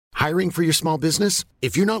Hiring for your small business?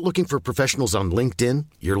 If you're not looking for professionals on LinkedIn,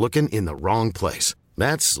 you're looking in the wrong place.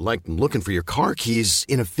 That's like looking for your car keys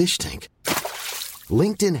in a fish tank.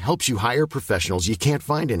 LinkedIn helps you hire professionals you can't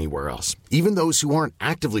find anywhere else, even those who aren't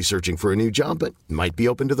actively searching for a new job but might be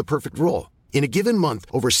open to the perfect role. In a given month,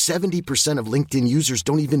 over 70% of LinkedIn users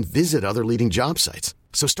don't even visit other leading job sites.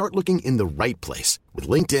 So start looking in the right place. With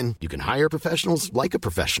LinkedIn, you can hire professionals like a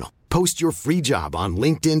professional. Post your free job on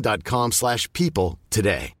linkedin.com/people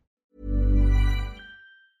today.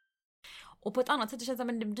 Och på ett annat sätt det känns det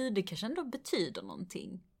som att det kanske ändå betyder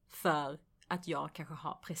någonting för att jag kanske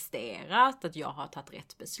har presterat, att jag har tagit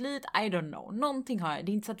rätt beslut. I don't know. Någonting har jag.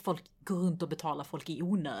 Det är inte så att folk går runt och betalar folk i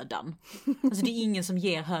onödan. Alltså det är ingen som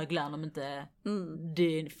ger hög lön om inte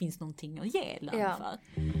det finns någonting att ge lön för.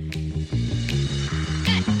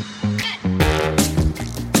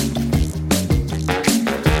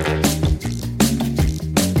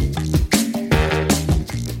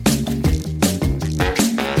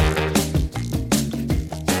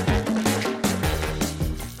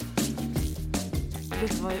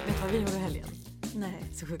 Vet du vad vi gjorde i helgen? Nej.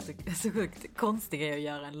 Så sjukt konstiga att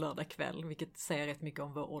göra en lördagkväll, vilket säger rätt mycket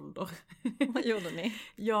om vår ålder. Vad gjorde ni?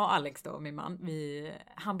 Jag och Alex då, min man,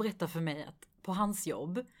 han berättade för mig att på hans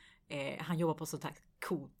jobb, han jobbar på sånt här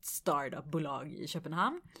coolt startup-bolag i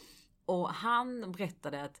Köpenhamn. Och han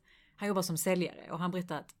berättade att han jobbar som säljare och han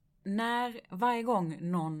berättade att varje gång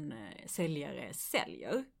någon säljare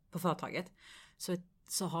säljer på företaget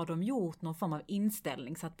så har de gjort någon form av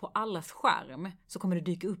inställning så att på allas skärm så kommer det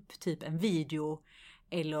dyka upp typ en video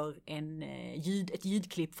eller ett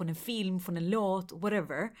ljudklipp från en film, från en låt,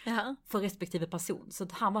 whatever, för respektive person. Så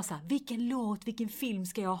att han var så här, vilken film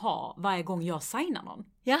ska jag ha varje gång jag signar någon?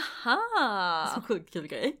 Jaha! Så sjukt kul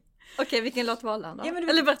grej. Okej, vilken låt valde han då? Ja,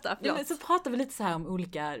 eller berätta, ja, så pratar vi lite så här om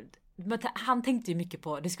olika... Han tänkte ju mycket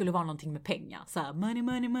på, det skulle vara någonting med pengar. Så här, money,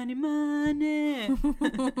 money, money, money.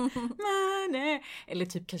 Money. Eller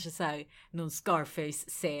typ kanske så här, någon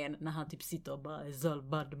Scarface-scen när han typ sitter och bara, it's all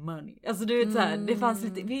about the money. Alltså du vet så här, det fanns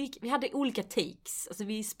lite, vi hade olika takes. Alltså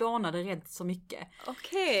vi spånade rätt så mycket.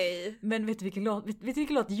 Okej. Men vet du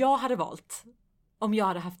vilken låt jag hade valt? Om jag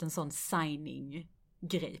hade haft en sån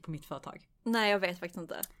signing-grej på mitt företag. Nej, jag vet faktiskt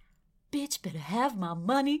inte. Bitch better have my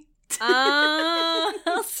money.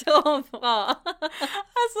 Så bra.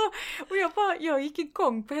 Alltså, och jag gick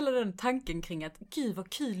igång på hela den tanken kring att gud vad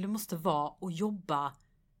kul det måste vara att jobba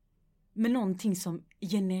med någonting som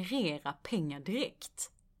genererar pengar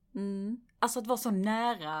direkt. Alltså att vara så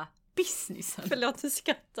nära businessen. Förlåt, nu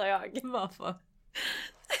skrattar jag. Varför?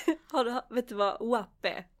 Vet du vad WAP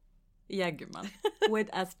är? Ja, gumman. Wet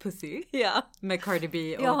ass pussy. Ja. Med Cardi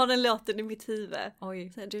B. Och... Jag har den låten i mitt huvud.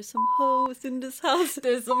 Oj. There's some hoes in this house.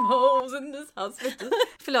 There's some hoes in this house. Vet du?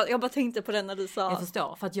 Förlåt, jag bara tänkte på den när du sa. Jag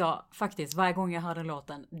förstår. För att jag faktiskt, varje gång jag hör den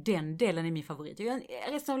låten, den delen är min favorit.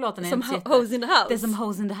 Resten av låten är som inte hoes in the house. There's some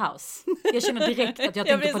hoes in the house. Jag känner direkt att jag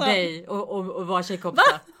tänker på dig och våra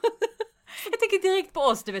tjejkompisar. Jag tänker direkt på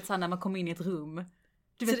oss, du vet så när man kommer in i ett rum.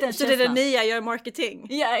 Du vet, så det är det nya gör marketing.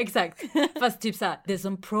 Ja, exakt. Fast typ såhär, there's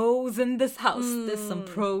some pros in this house. There's some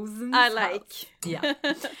pros in this house. Ja.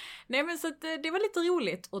 Nej men så att det var lite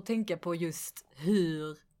roligt att tänka på just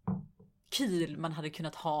hur kul man hade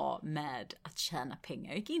kunnat ha med att tjäna pengar.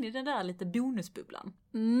 Jag gick in i den där lite bonusbubblan.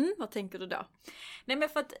 Vad tänker du då? Nej men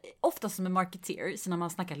för att ofta som en marketeer, så när man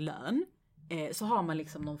snackar lön, så har man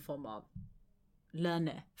liksom någon form av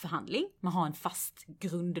löneförhandling. Man har en fast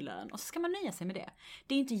grundlön och så ska man nöja sig med det.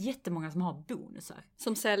 Det är inte jättemånga som har bonusar.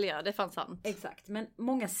 Som säljare, det fanns sant. Exakt, men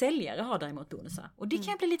många säljare har däremot bonusar. Och det kan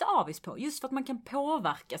jag bli lite avis på, just för att man kan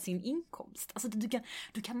påverka sin inkomst. Alltså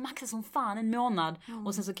du kan maxa som fan en månad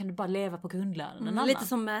och sen så kan du bara leva på grundlönen. Lite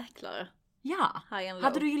som mäklare. Ja,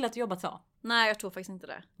 hade du gillat att jobba så? Nej, jag tror faktiskt inte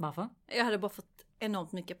det. Varför? Jag hade bara fått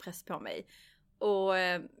enormt mycket press på mig. Och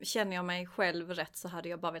känner jag mig själv rätt så hade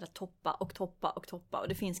jag bara velat toppa. Och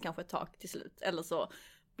det finns kanske ett tak till slut. Eller så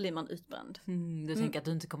blir man utbränd. Du tänker att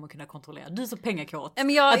du inte kommer kunna kontrollera. Du är så pengakåt. Men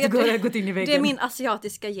att du har gått in i väggen. Det är min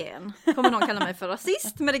asiatiska gen. Kommer någon kalla mig för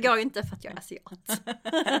rasist. Men det går ju inte för att jag är asiat.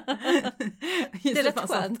 Det är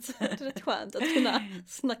rätt skönt att kunna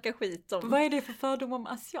snacka skit om. Vad är det för fördom om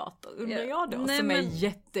asiater? Undrar jag då. Som är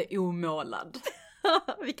jätteomålad.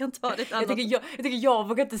 Vi kan ta det jag tänker jag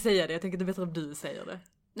vågar inte säga det. Jag tänker det är bättre om du säger det.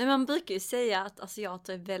 Nej, man brukar ju säga att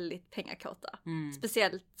asiater är väldigt pengakåta.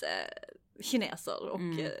 Speciellt kineser och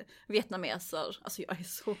vietnameser. Alltså jag är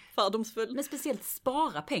så fördomsfull. Men speciellt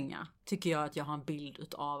spara pengar tycker jag att jag har en bild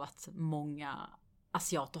utav att många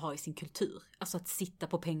asiater har i sin kultur. Alltså att sitta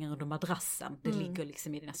på pengar under madrassen. Det ligger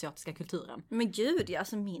liksom i den asiatiska kulturen. Men gud, ja,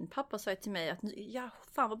 alltså min pappa sa till mig att ja,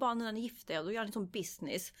 fan vad bra nu när ni gifter er. Då gör ni som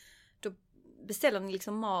business. Då beställer ni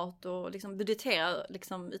liksom mat och liksom budgeterar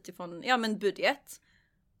liksom utifrån, ja men budget.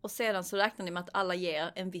 Och sedan så räknar ni med att alla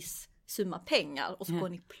ger en viss summa pengar och så går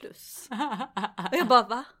ni plus. Och jag bara,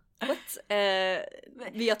 va? What?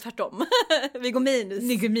 Vi gör tvärtom. Vi går minus.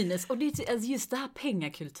 Ni går minus. Och det, alltså just det här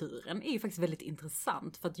pengakulturen är ju faktiskt väldigt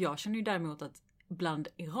intressant. För att jag känner ju däremot att bland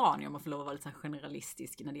iranier, om man får lov att vara lite så här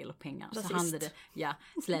generalistisk när det gäller pengar. Rasist. Så handlar det,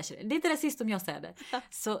 det är inte rasist om jag säger det.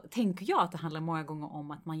 Så tänker jag att det handlar många gånger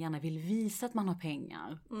om att man gärna vill visa att man har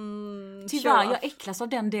pengar. Tyvärr, jag äcklas av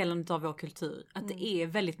den delen av vår kultur. Att det är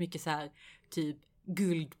väldigt mycket så här, typ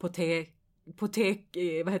guld på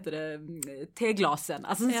teglasen.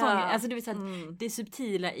 Alltså, alltså det vill säga att det är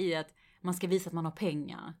subtila i att man ska visa att man har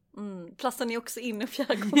pengar. Plastar ni också in i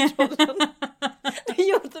fjärrkontrollen? Det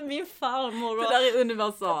gjorde min farmor och det där är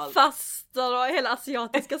universalt. Fastar och hela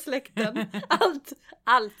asiatiska släkten.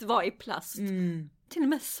 Allt var i plast. Till och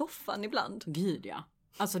med soffan ibland. Gud ja.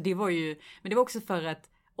 Alltså det var ju, men det var också för att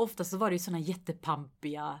ofta så var det ju såna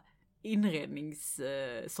jättepampiga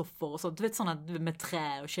inredningssoffor och sånt. Du vet såna med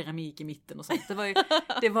trä och keramik i mitten och sånt.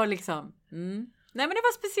 Det var liksom... Nej men det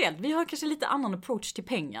var speciellt. Vi har kanske lite annan approach till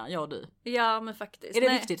pengar, jag och du. Ja men faktiskt. Är det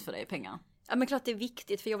viktigt för dig, pengar? Ja men klart det är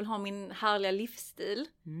viktigt för jag vill ha min härliga livsstil.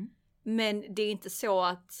 Men det är inte så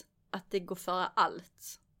att det går före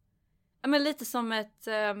allt. Ja men lite som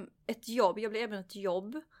ett jobb. Jag blev erbjuden ett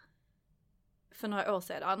jobb för några år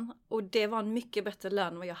sedan. Och det var en mycket bättre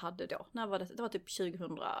lön än vad jag hade då. När var det? Det var typ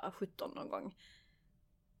 2017 någon gång.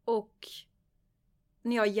 Och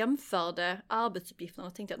när jag jämförde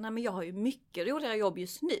arbetsuppgifterna tänkte jag, nej men jag har ju mycket roligare jobb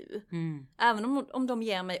just nu. Även om de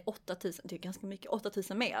ger mig 8000, det är ganska mycket,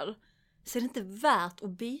 8000 mer. Så är det inte värt att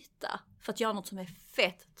byta för att göra något som är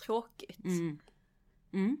fett tråkigt.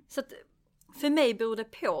 Så att för mig beror det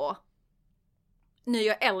på, nu är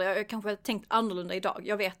jag äldre, jag kanske har tänkt annorlunda idag,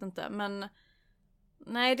 jag vet inte. Men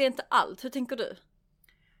nej, det är inte allt. Hur tänker du?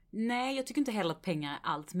 Nej, jag tycker inte heller att pengar är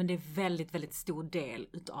allt, men det är väldigt, väldigt stor del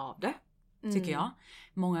utav det. Tycker jag.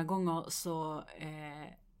 Många gånger så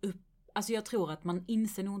alltså jag tror att man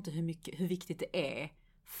inser nog inte hur viktigt det är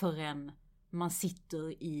förrän man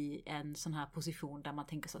sitter i en sån här position där man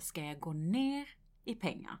tänker så, ska jag gå ner i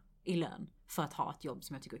pengar, i lön, för att ha ett jobb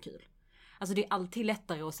som jag tycker är kul? Alltså det är alltid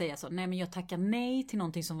lättare att säga så, nej men jag tackar nej till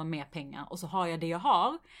någonting som var mer pengar och så har jag det jag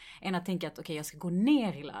har, än att tänka att okej, jag ska gå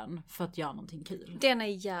ner i lön för att göra någonting kul. Den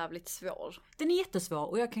är jävligt svår. Den är jättesvår,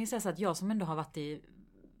 och jag kan ju säga så att jag som ändå har varit i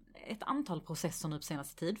ett antal processer nu på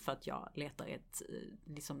senaste tid för att jag letar ett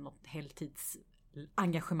liksom något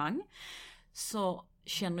heltidsengagemang, så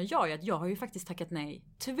känner jag ju att jag har ju faktiskt tackat nej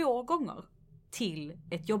 2 gånger till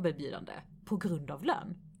ett jobberbjudande på grund av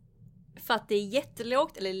lön. För att det är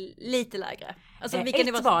jättelågt eller lite lägre? Alltså,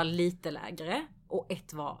 ett var lite lägre och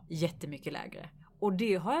ett var jättemycket lägre. Och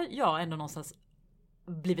det har jag ändå någonstans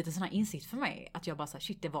blivit en sån här insikt för mig. Att jag bara såhär,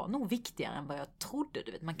 shit, det var nog viktigare än vad jag trodde.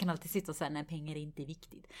 Du vet, man kan alltid sitta och säga, nej, pengar är inte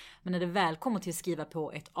viktigt. Men när det väl kommer till att skriva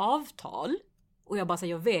på ett avtal och jag bara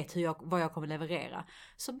säger, jag vet vad jag kommer leverera,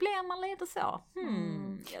 så blir man lite så.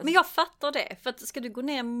 Men jag fattar det. För att ska du gå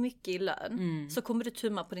ner mycket i lön så kommer du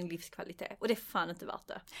tumma på din livskvalitet. Och det är fan inte värt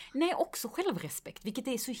det. Nej, också självrespekt. Vilket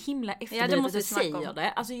är så himla efterblivet att säga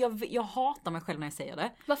det. Alltså jag hatar mig själv när jag säger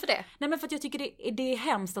det. Varför det? Nej, men för att jag tycker det är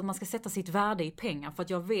hemskt att man ska sätta sitt värde i pengar. För att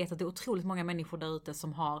jag vet att det är otroligt många människor där ute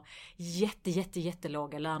som har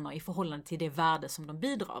jättelåga löner i förhållande till det värde som de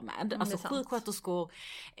bidrar med. Alltså sjuksköterskor,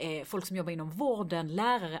 folk som jobbar inom vården,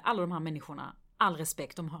 lärare, alla de här människorna. All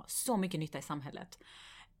respekt, de har så mycket nytta i samhället.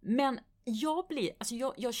 Men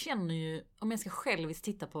jag känner ju, om jag ska själviskt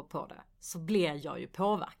titta på det, så blir jag ju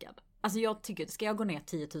påverkad. Alltså jag tycker, ska jag gå ner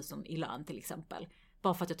 10 000 i lön till exempel,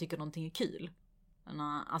 bara för att jag tycker någonting är kul?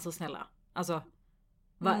 Nej, alltså snälla. Alltså,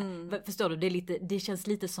 förstår du? Det känns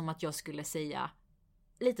lite som att jag skulle säga,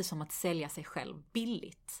 lite som att sälja sig själv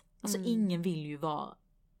billigt. Alltså ingen vill ju vara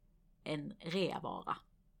en reavara.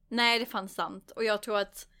 Nej, det fanns sant. Och jag tror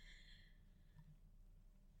att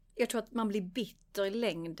man blir bitter i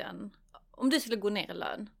längden. Om du skulle gå ner i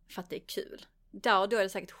lön för att det är kul, då är det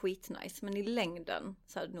säkert skitnice. Men i längden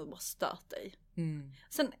så hade du nog bara stört dig.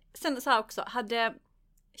 Sen så här också, hade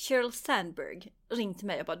Sheryl Sandberg ringt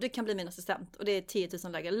mig och bara, du kan bli min assistent och det är 10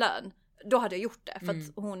 000 lägre lön, då hade jag gjort det. För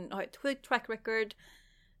att hon har ett sjukt track record,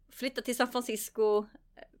 flyttat till San Francisco,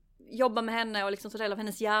 jobba med henne och liksom ta del av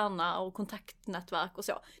hennes hjärna och kontaktnätverk och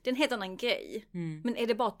så. Det är en helt annan grej. Men är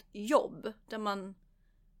det bara ett jobb där man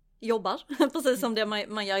jobbar, precis som det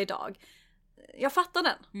man gör idag. Jag fattar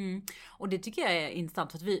den. Och det tycker jag är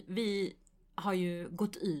intressant, för att vi har ju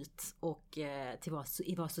gått ut och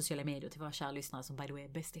i våra sociala medier till våra kära lyssnare som by the way är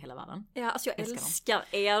bäst i hela världen. Ja, alltså jag älskar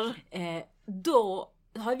er. Då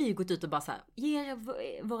har vi ju gått ut och bara så här, ger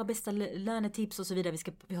våra bästa lönetips och så vidare.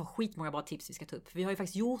 Vi har skitmånga bra tips vi ska ta upp. Vi har ju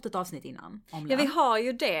faktiskt gjort ett avsnitt innan om lön. Ja, vi har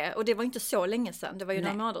ju det, och det var inte så länge sedan. Det var ju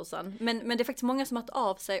några månader sedan. Men det är faktiskt många som har hört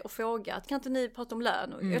av sig och frågat, kan inte ni prata om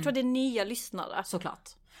lön? Jag tror det är nya lyssnare. Såklart.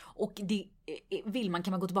 Och det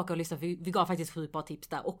kan man gå tillbaka och lyssna, för vi gav faktiskt 7 bra tips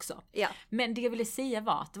där också. Ja. Men det jag ville säga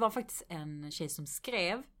var att det var faktiskt en tjej som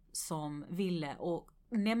skrev, som ville och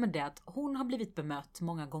nämnde att hon har blivit bemött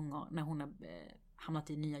många gånger när hon har hamnat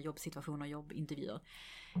i nya jobbsituationer och jobbintervjuer.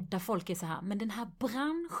 Där folk är så här, men den här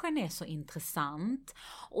branschen är så intressant.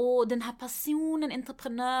 Och den här personen,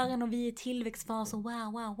 entreprenören, och vi är i tillväxtfas och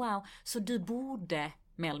wow. Så du borde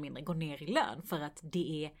mer eller mindre gå ner i lön för att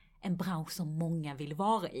det är en bransch som många vill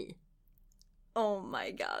vara i. Oh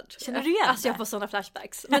my god. Känner du igen det? Alltså jag får sådana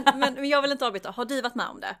flashbacks. Men jag vill inte avbryta. Har du varit med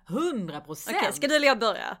om det? 100%. Okej, ska du eller jag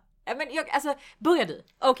börja? Ja, men börja du.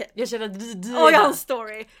 Okej. Jag känner att du jag har en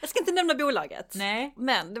story. Jag ska inte nämna bolaget. Nej.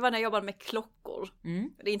 Men det var när jag jobbade med klockor.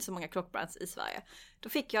 Mm. Det är inte så många klockbrands i Sverige. Då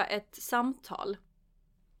fick jag ett samtal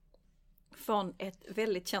från ett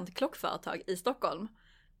väldigt känt klockföretag i Stockholm.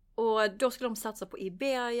 Och då skulle de satsa på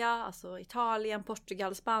Iberia, alltså Italien,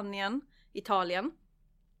 Portugal, Spanien, Italien.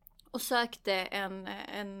 Och sökte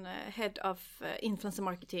en head of influencer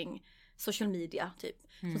marketing, social media typ.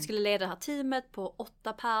 Som skulle leda det här teamet på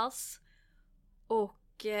 8 pers.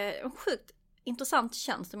 Och en sjukt intressant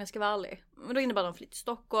tjänst om jag ska vara ärlig. Men då innebär de flytt till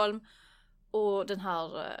Stockholm. Och den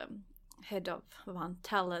här head of, vad var han,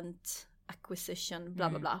 talent acquisition, bla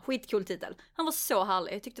bla bla. Skitkul titel. Han var så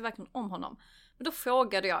härlig, jag tyckte verkligen om honom. Men då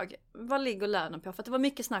frågade jag, vad ligger lönen på? För att det var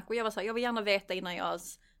mycket snack och jag var så här, jag vill gärna veta innan jag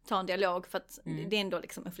tar en dialog. För att det är ändå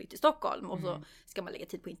liksom en flytt till Stockholm. Och så ska man lägga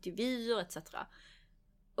tid på intervjuer etc.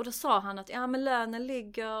 Och då sa han att ja men lönen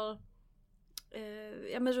ligger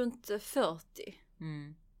runt 40.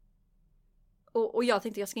 Och jag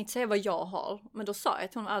tänkte jag ska inte säga vad jag har. Men då sa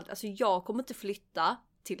jag till honom alltså jag kommer inte flytta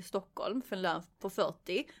till Stockholm för en lön på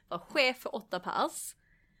 40. Vara chef för 8 pers.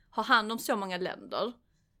 Ha hand om så många länder.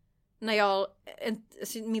 När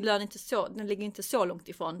min lön är inte så, den ligger inte så långt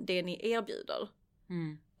ifrån det ni erbjuder.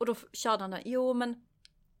 Och då körde han där, jo men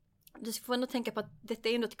du får ändå tänka på att detta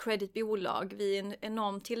är ändå ett creditbolag. Vi är i en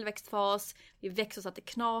enorm tillväxtfas. Vi växer så att det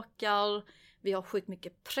knakar. Vi har sjukt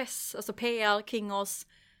mycket press, alltså PR kring oss.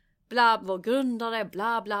 Vår grundare,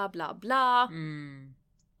 bla bla bla bla.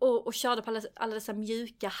 Och körde på alla dessa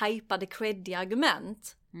mjuka, hypade, creddiga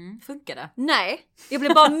argument. Funkar det? Nej, jag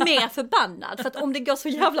blev bara mer förbannad. För att om det går så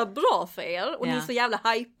jävla bra för er och ni är så jävla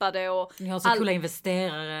hypade och ni har så coola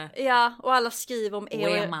investerare. Ja, och alla skriver om er.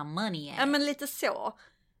 Where my money is. Ja, men lite så.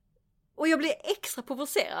 Och jag blev extra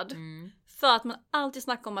provocerad. För att man alltid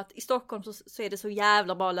snackar om att i Stockholm så är det så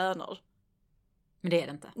jävla bra löner. Men det är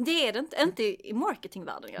det inte. Det är det inte. Inte i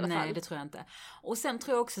marketingvärlden i alla fall. Nej, det tror jag inte. Och sen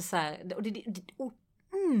tror jag också så här,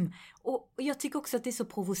 och jag tycker också att det är så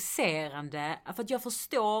provocerande. För att jag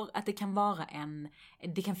förstår att det kan vara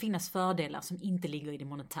det kan finnas fördelar som inte ligger i det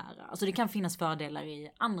monetära. Alltså det kan finnas fördelar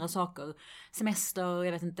i andra saker. Semester,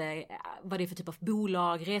 jag vet inte vad det är för typ av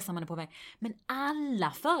bolag, resan man är på väg. Men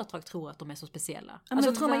alla företag tror att de är så speciella. Ja,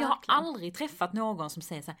 alltså jag har aldrig träffat någon som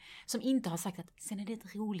säger så här, som inte har sagt att sen är det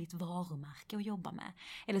ett roligt varumärke att jobba med.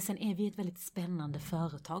 Eller sen är vi ett väldigt spännande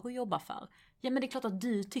företag att jobba för. Ja, men det är klart att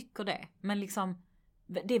du tycker det. Men liksom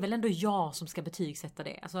det är väl ändå jag som ska betygsätta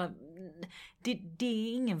det. Alltså, det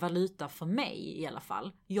är ingen valuta för mig i alla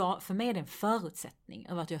fall. För mig är det en förutsättning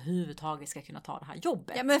över att jag överhuvudtaget ska kunna ta det här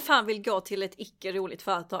jobbet. Ja, men fan vill gå till ett icke-roligt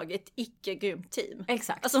företag, ett icke-grymt team.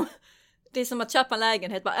 Exakt. Alltså, det är som att köpa en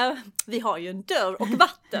lägenhet. Bara, vi har ju en dörr och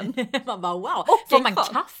vatten. Man bara wow, och får man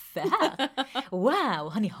kaffe här?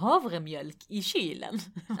 Wow, har ni havremjölk i kylen?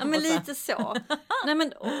 Ja, men lite så. Nej,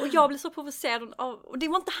 men, och jag blev så provocerad. Och det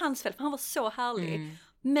var inte hans fel, för han var så härlig.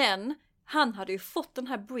 Men han hade ju fått den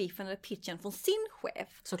här briefen eller pitchen från sin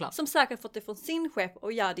chef. Såklart. Som säkert fått det från sin chef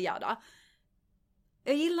och jada.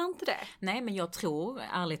 Jag gillar inte det. Nej, men jag tror,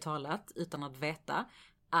 ärligt talat, utan att veta,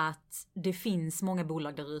 att det finns många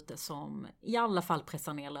bolag där ute som i alla fall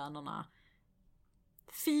pressar ner lönerna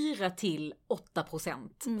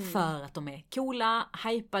 4-8% för att de är coola,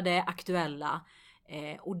 hypade, aktuella.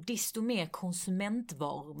 Och desto mer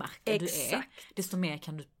konsumentvarumärke du är, desto mer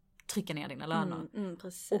kan du trycka ner dina löner.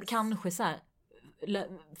 Precis. Och kanske så här,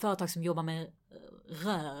 företag som jobbar med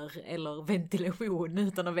rör eller ventilation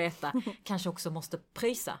utan att veta kanske också måste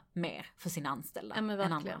pröjsa mer för sina anställda än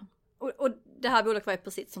andra. Och det här bolaget var ju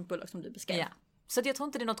precis som bolag som du beskrev. Ja, Så att jag tror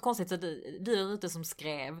inte det är något konstigt. Så du är ute som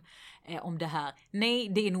skrev om det här. Nej,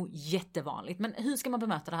 det är nog jättevanligt. Men hur ska man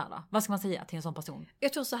bemöta det här då? Vad ska man säga till en sån person?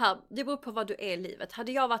 Jag tror så här, det beror på vad du är i livet.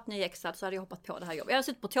 Hade jag varit nyexad så hade jag hoppat på det här jobbet. Jag hade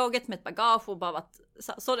suttit på tåget med ett bagage och bara varit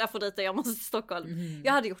så där för dit, jag måste till Stockholm.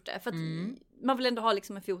 Jag hade gjort det, för att man vill ändå ha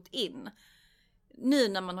liksom en fot in. Nu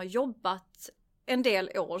när man har jobbat en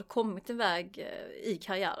del år, kommit en väg i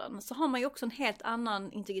karriären, så har man ju också en helt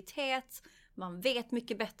annan integritet. Man vet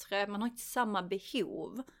mycket bättre, man har inte samma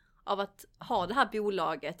behov av att ha det här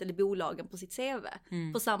bolaget eller bolagen på sitt CV.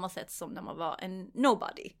 På samma sätt som när man var en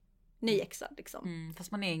nobody. Nyexad liksom.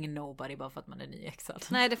 Fast man är ingen nobody bara för att man är nyexad.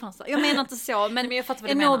 Nej, det fanns det. Jag menar inte så, men jag fattar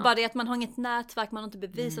vad en du menar. nobody, att man har inget nätverk, man har inte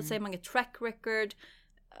bevisat sig, man har inget track record.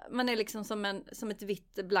 Man är liksom som ett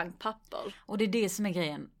vitt blankt papper. Och det är det som är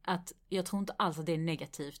grejen. Att jag tror inte alls att det är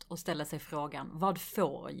negativt att ställa sig frågan, vad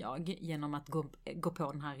får jag genom att gå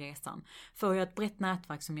på den här resan? Får jag ett brett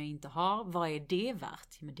nätverk som jag inte har? Vad är det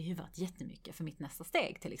värt? Men det är ju värt jättemycket för mitt nästa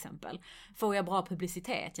steg till exempel. Får jag bra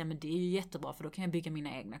publicitet? Ja, men det är ju jättebra, för då kan jag bygga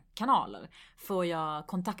mina egna kanaler. Får jag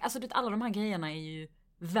kontakt? Alltså alla de här grejerna är ju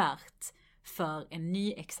värt för en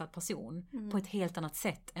nyexad person på ett helt annat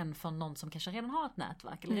sätt än för någon som kanske redan har ett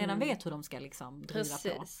nätverk eller redan vet hur de ska liksom driva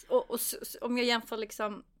Precis. På. Och om jag jämför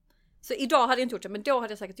liksom, så idag hade jag inte gjort det, men då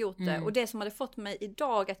hade jag säkert gjort det. Och det som hade fått mig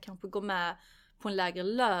idag att kanske gå med på en lägre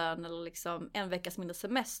lön eller liksom en veckas mindre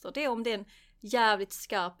semester, det är om det är en jävligt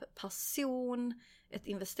skarp person, ett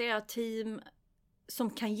investerarteam som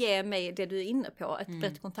kan ge mig det du är inne på, ett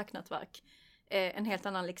brett kontaktnätverk, en helt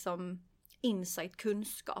annan liksom insight,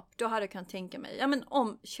 kunskap. Då hade jag kunnat tänka mig, ja men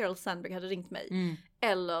om Sheryl Sandberg hade ringt mig,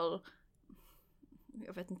 eller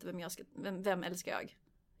jag vet inte vem älskar jag?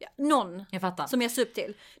 Ja, någon som jag ser upp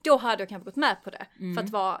till. Då hade jag kanske gått med på det. För att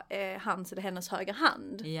vara hans eller hennes högra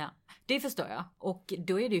hand. Ja, det förstår jag. Och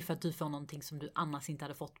då är det ju för att du får någonting som du annars inte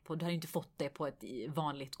hade fått på. Du hade ju inte fått det på ett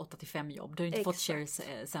vanligt 8-5 jobb. Du har ju inte fått Sheryl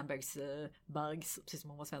Sandbergs Bergs, precis som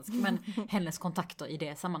hon var svensk. Men hennes kontakter i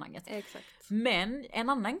det sammanhanget. Exakt. Men en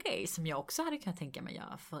annan grej som jag också hade kunnat tänka mig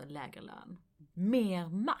göra för lägre lön. Mer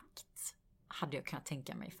makt hade jag kunnat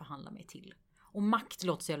tänka mig förhandla mig till. Och makt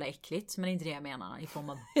låter så jävla äckligt, men det är inte det jag menar i form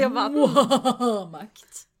av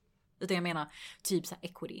makt. Utan jag menar typ så här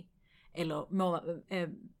equity. Eller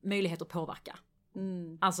möjlighet att påverka.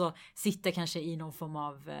 Alltså sitta kanske i någon form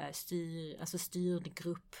av styrd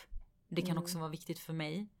grupp. Det kan också vara viktigt för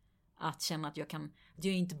mig. Att känna att jag är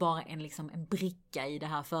inte bara en bricka i det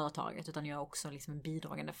här företaget, utan jag är också liksom en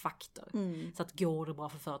bidragande faktor. Så att går det bra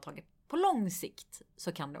för företaget på lång sikt,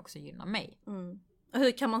 så kan det också gynna mig.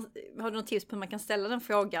 Hur kan man, har du något tips på hur man kan ställa den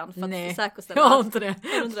frågan för att säkerställa? Jag har inte det.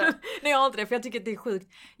 Nej, jag har inte det, för jag tycker att det är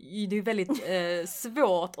sjukt. Det är väldigt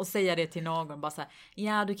svårt att säga det till någon. Bara så här,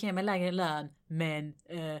 ja, du kan ge mig lägre lön, men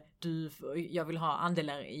jag vill ha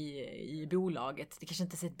andelar i bolaget. Det kanske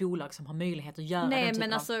inte är ett bolag som har möjlighet att göra Nej,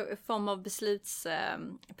 men alltså form av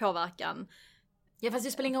beslutspåverkan. Ja, fast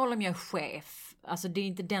det spelar ingen roll om jag är chef. Alltså det är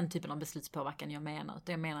inte den typen av beslutspåverkan jag menar.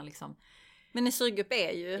 Utan jag menar liksom... Men en styrgrupp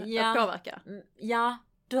är ju att påverka. Ja,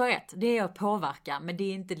 du har rätt. Det är att påverka. Men det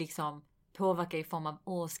är inte liksom påverka i form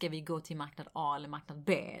av ska vi gå till marknad A eller marknad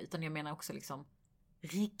B. Utan jag menar också liksom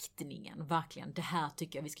riktningen. Verkligen. Det här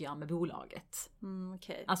tycker jag vi ska göra med bolaget.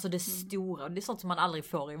 Okay. Alltså det stora. Det är sånt som man aldrig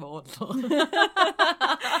får i vår ålder.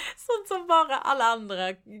 Sånt som bara alla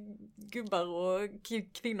andra gubbar och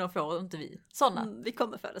kvinnor får, inte vi. Sådana. Vi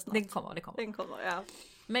kommer för det snart. Den kommer, ja.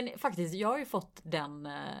 Men faktiskt, jag har ju fått den...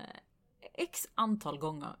 x antal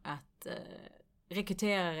gånger att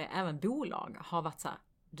rekryterare, även bolag, har varit så här: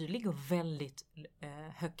 du ligger väldigt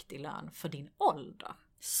högt i lön för din ålder.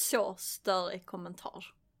 Så störig kommentar.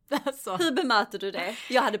 Alltså, hur bemöter du det?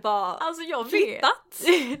 Jag hade bara flippat.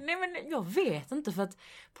 Nej, men jag vet inte, för att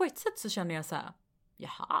på ett sätt så känner jag så här: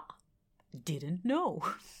 jaha, didn't know.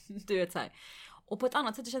 Du vet så här. Och på ett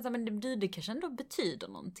annat sätt så känns det, men det kanske ändå betyder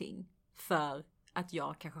någonting för att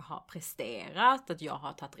jag kanske har presterat, att jag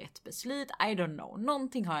har tagit rätt beslut. I don't know.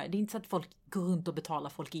 Någonting har jag. Det är inte så att folk går runt och betalar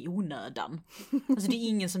folk i onödan. Alltså det är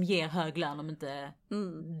ingen som ger hög lön om inte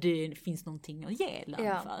det finns någonting att ge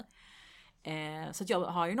lön för. Så att jag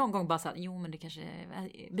har ju någon gång bara sagt, jo men det kanske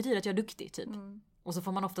betyder att jag är duktig typ. Och så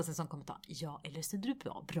får man oftast en sån kommentar, ja eller så är du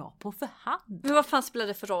bra på förhand. Men vad fan spelar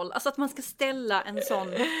det för roll? Alltså att man ska ställa en sån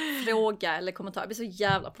fråga eller kommentar. Jag blir så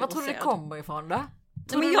jävla provocerad. Vad tror du det kommer ifrån då?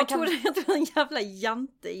 Men jag tror det är en jävla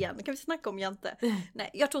jante igen. Kan vi snacka om jante? Nej,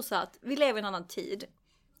 jag tror så att vi lever i en annan tid.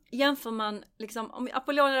 Jämför man liksom, om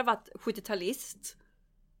Apollon hade varit 70-talist,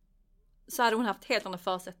 så hade hon haft helt andra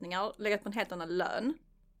förutsättningar, legat på en helt annan lön.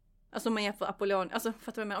 Alltså om man jämför Apollon, alltså fattar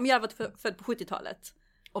du vad jag menar? Om jag hade varit född på 70-talet.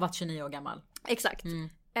 Och varit 29 år gammal. Exakt.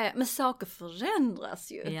 Men saker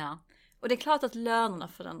förändras ju. Ja. Och det är klart att lönerna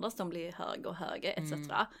förändras, de blir högre och högre etc.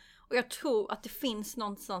 Och jag tror att det finns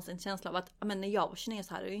någonstans en känsla av att men när jag var kines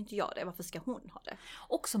så hade ju inte jag det, varför ska hon ha det?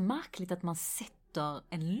 Också märkligt att man sätter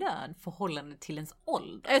en lön förhållande till ens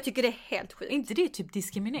ålder. Jag tycker det är helt sjukt. Inte det typ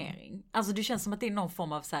diskriminering? Alltså det känns som att det är någon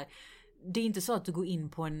form av så här. Det är inte så att du går in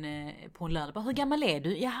på en lön. Bara, hur gammal är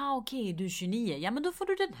du? Jaha okej, du är 29. Ja men då får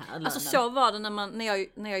du den här lönen. Alltså så var det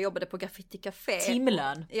när jag jobbade på Graffiti Café.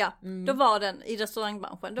 Timlön. Ja, då var den i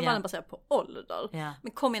restaurangbranschen. Då var den baserad på ålder. Ja.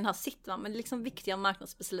 Men kom in här sitter man med liksom viktiga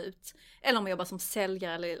marknadsbeslut. Eller om man jobbar som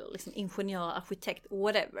säljare eller liksom ingenjör, arkitekt,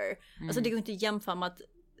 whatever. Alltså det går inte att jämföra med att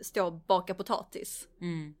stå och baka potatis.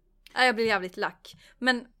 Jag blir jävligt lack.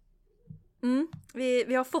 Men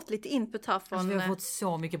vi har fått lite input här från... Alltså, vi har fått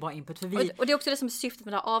så mycket bra input. För och det är också det som är syftet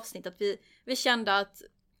med det här avsnittet. Att vi kände att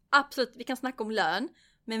absolut, vi kan snacka om lön.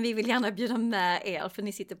 Men vi vill gärna bjuda med er. För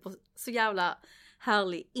ni sitter på så jävla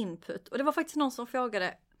härlig input. Och det var faktiskt någon som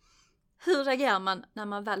frågade. Hur reagerar man när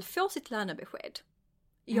man väl får sitt lönebesked?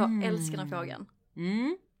 Jag älskar den frågan.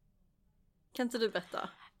 Kan inte du berätta?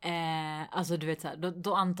 Alltså du vet så här,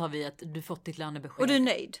 då antar vi att du fått ditt lönebesked. Och du är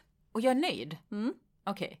nöjd? Och jag är nöjd?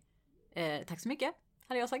 Okej. Tack så mycket,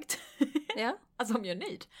 hade jag sagt. Ja. Alltså om jag är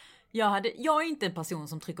nöjd. Jag är inte en person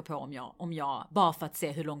som trycker på om jag bara för att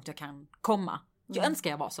se hur långt jag kan komma. Jag önskar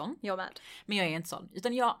jag var sån. Jag med. Men jag är inte sån.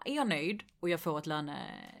 Utan är jag nöjd och jag får ett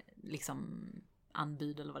liksom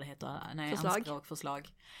anbud eller vad det heter.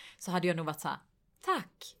 Förslag. Så hade jag nog varit så här,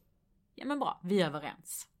 tack. Ja men bra, vi är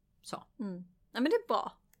överens. Så. Ja men det är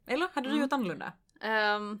bra. Eller hade du gjort annorlunda?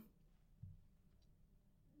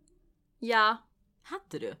 Ja.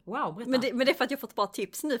 Hade du? Wow, berätta. Men det är för att jag fått bra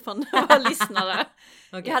tips nu från våra lyssnare.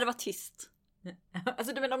 Okay. Jag hade varit tyst.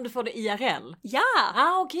 Alltså du menar om du får det IRL?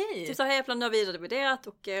 Ja! Okej. Typ så här, jag planerar vidare dividerat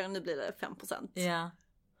och nu blir det 5%. Ja.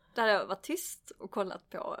 Där hade jag varit tyst och kollat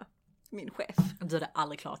på min chef. Du hade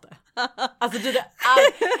aldrig klart det. Alltså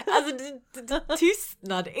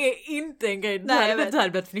tystnad är inte en grej. Du hade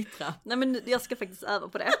börjat fnittra. Nej men jag ska faktiskt öva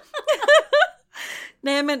på det.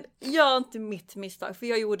 Nej men gör inte mitt misstag. För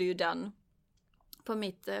jag gjorde ju den på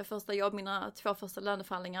mitt första jobb, mina 2 första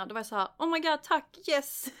löneförhandlingar. Då var jag så här, oh my god, tack,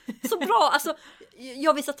 yes. Så bra, alltså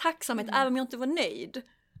jag visar tacksamhet även om jag inte var nöjd.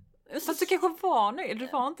 Fast du kanske var nöjd, du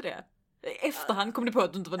var inte det. I efterhand kom du på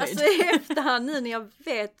att du inte var nöjd. Alltså i efterhand nu när jag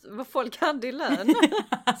vet vad folk hade i lön.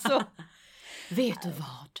 Så. Vet du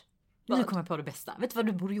vad? Nu kommer jag på det bästa. Vet du vad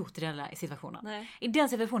du borde gjort i den där situationen? Nej. I den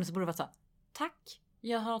situationen så borde du vara så här, tack,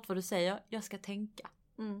 jag har hört vad du säger, jag ska tänka.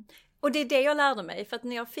 Och det är det jag lärde mig. För att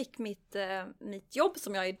när jag fick mitt jobb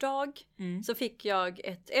som jag är idag. Så fick jag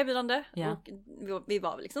ett erbjudande. Ja. Och vi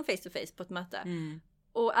var liksom face to face på ett möte.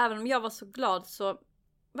 Och även om jag var så glad så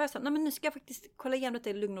var jag så här, nej men nu ska jag faktiskt kolla igenom detta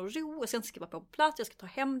i lugn och ro. Och sen ska jag vara på plats, jag ska ta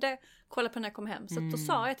hem det. Kolla på när jag kommer hem. Så då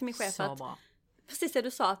sa jag till min chef att, precis det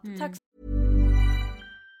du sa, att tack.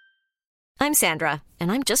 I'm Sandra,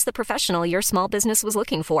 and I'm just the professional your small business was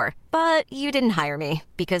looking for. But you didn't hire me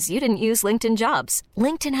because you didn't use LinkedIn Jobs.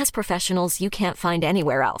 LinkedIn has professionals you can't find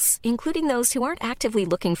anywhere else, including those who aren't actively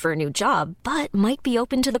looking for a new job, but might be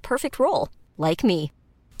open to the perfect role, like me.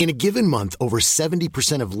 In a given month, over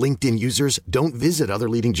 70% of LinkedIn users don't visit other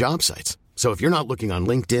leading job sites. So if you're not looking on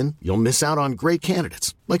LinkedIn, you'll miss out on great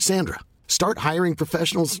candidates like Sandra. Start hiring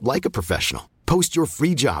professionals like a professional. Post your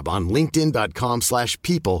free job on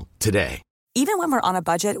linkedin.com/people today. Even when we're on a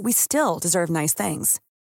budget, we still deserve nice things.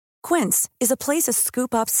 Quince is a place to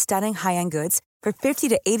scoop up stunning high-end goods for 50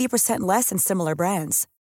 to 80% less than similar brands.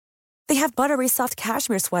 They have buttery soft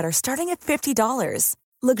cashmere sweaters starting at $50,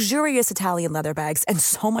 luxurious Italian leather bags, and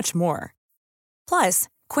so much more. Plus,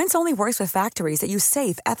 Quince only works with factories that use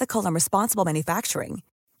safe, ethical, and responsible manufacturing.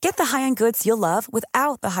 Get the high-end goods you'll love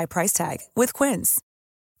without the high price tag with Quince.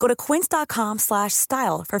 Go to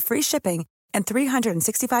quince.com/style for free shipping and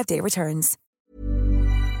 365-day returns.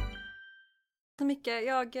 Så mycket,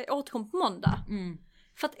 jag återkom på måndag.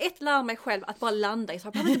 För att lära mig själv att bara landa i så.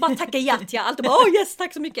 Jag behöver inte bara tacka ja till allt och bara yes,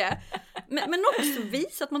 tack så mycket. Men också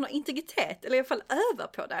visa att man har integritet. Eller i alla fall öva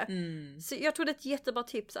på det. Så jag tror det är ett jättebra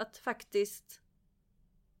tips att faktiskt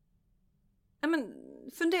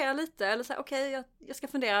fundera lite. Eller säga okej, jag ska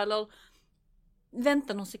fundera. Eller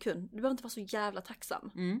vänta någon sekund. Du behöver inte vara så jävla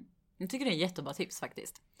tacksam. Jag tycker det är ett jättebra tips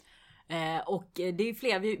faktiskt. Och det är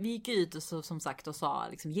fler, vi gick ut och som sagt och sa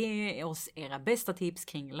liksom, ge oss era bästa tips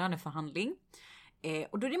kring löneförhandling.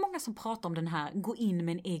 Och då är det många som pratar om den här, gå in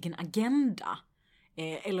med en egen agenda.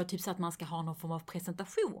 Eller typ så att man ska ha någon form av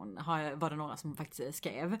presentation, var det några som faktiskt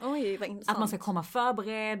skrev. Oj, vad intressant. Att man ska komma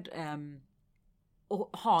förberedd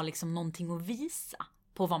och ha liksom någonting att visa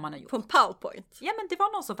på vad man har gjort. På en PowerPoint? Ja, men det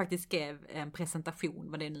var någon som faktiskt skrev en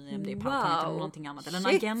presentation, vad det nu är, om det är PowerPoint eller någonting annat. Eller en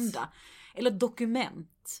agenda. Eller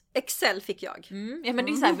dokument. Excel fick jag. Ja, men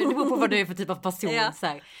det är så här, det beror på vad du är för typ av person. Ja. Så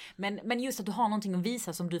här. Men just att du har någonting att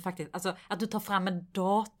visa som du faktiskt, alltså att du tar fram en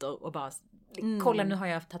dator och bara, kolla nu har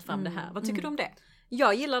jag tagit fram det här. Vad tycker du om det?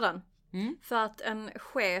 Jag gillar den. För att en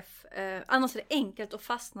chef, annars är det enkelt att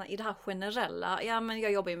fastna i det här generella. Ja, men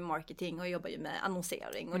jag jobbar ju med marketing och jag jobbar ju med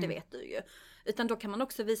annonsering och det vet du ju. Utan då kan man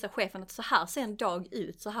också visa chefen att så här ser en dag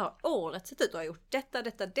ut, så här har året sett ut. Du har gjort detta,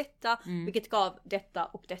 vilket gav detta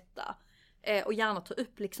och detta. Och gärna ta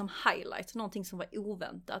upp liksom highlights, någonting som var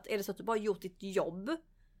oväntat. Är det så att du bara gjort ditt jobb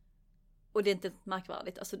och det är inte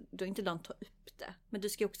märkvärdigt, alltså du är inte lönt att ta upp det. Men du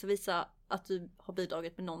ska också visa att du har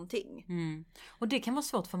bidragit med någonting. Och det kan vara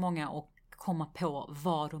svårt för många att komma på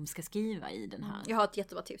vad de ska skriva i den här. Jag har ett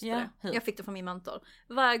jättebra tips på det. Hur? Jag fick det från min mentor.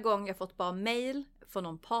 Varje gång jag fått bara mail från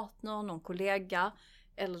någon partner, någon kollega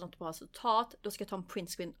eller något bra resultat, då ska jag ta en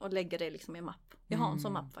printscreen och lägga det liksom i en mapp. Jag har en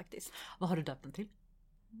sån mapp faktiskt. Vad har du döpt den till?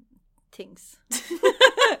 Things.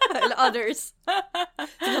 Eller others.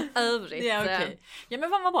 Så något övrigt. Ja, okay. Ja, men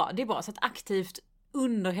vad bra. Det är bra så att aktivt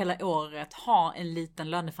under hela året ha en liten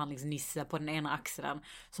löneförhandlingsnisse på den ena axeln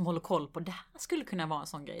som håller koll på det här skulle kunna vara en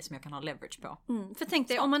sån grej som jag kan ha leverage på. För tänk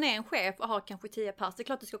dig, om man är en chef och har kanske 10 pers, det är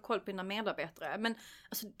klart du ska ha koll på dina medarbetare, men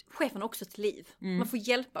alltså, chefen har också ett liv. Man får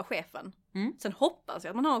hjälpa chefen. Sen hoppas jag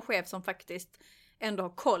att man har en chef som faktiskt ändå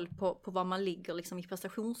har koll på var man ligger liksom i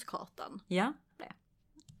prestationskartan. Ja, det.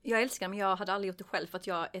 Jag älskar det, men jag hade aldrig gjort det själv för att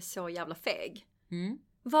jag är så jävla feg.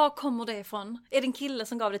 Var kommer det ifrån? Är det en kille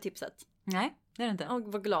som gav det tipset? Nej, det är det inte.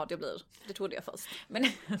 Vad glad jag blir. Det trodde jag först.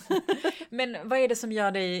 Men vad är det som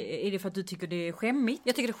gör dig, är det för att du tycker det är skämmigt?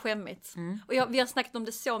 Jag tycker det är skämmigt. Och vi har snackat om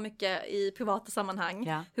det så mycket i privata sammanhang.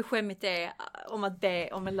 Ja. Hur skämmigt det är om att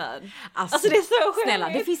be om en lön. Alltså det är så skämmigt. Snälla,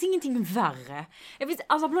 det finns ingenting värre.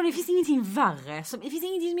 Det finns ingenting värre. Det finns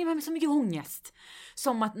ingenting som ger mig så mycket ångest.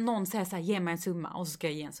 Som att någon säger så här, ge mig en summa och så ska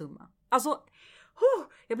jag ge en summa. Alltså,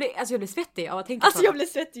 jag blir svettig av att tänka på det. Jag blir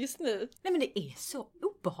svettig just nu. Nej, men det är så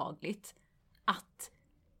obehagligt att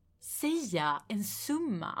säga en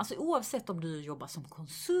summa. Alltså oavsett om du jobbar som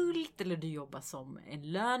konsult eller du jobbar som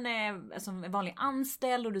som en vanlig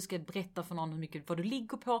anställd och du ska berätta för någon hur mycket vad du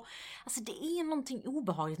ligger på. Alltså det är någonting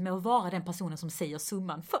obehagligt med att vara den personen som säger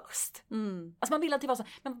summan först. Alltså man vill alltid vara så,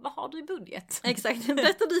 men vad har du i budget? Exakt,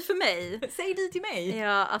 berättar du för mig? Säg du till mig.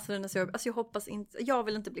 Ja, alltså den är så, alltså jag hoppas inte, jag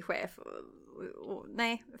vill inte bli chef. Och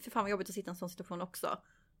nej, för fan vad jobbigt att sitta i en sån situation också.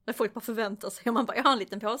 När folk bara förväntar sig och man bara, jag har en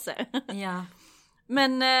liten påse. Ja.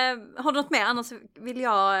 Men har du något mer? Annars vill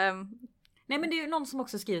jag... Nej, men det är ju någon som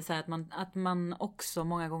också skriver så här att man också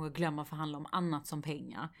många gånger glömmer förhandla om annat som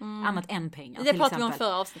pengar. Annat än pengar. Det pratade vi om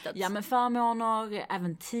förra avsnittet. Ja, men förmåner,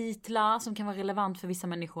 även titlar som kan vara relevant för vissa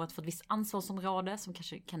människor. Att få ett visst ansvarsområde som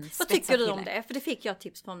kanske kan spetsa. Vad tycker du om det? För det fick jag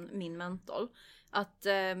tips från min mentor. Att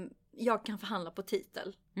jag kan förhandla på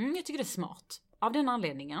titel. Jag tycker det är smart. Av den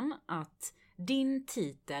anledningen att din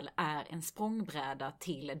titel är en språngbräda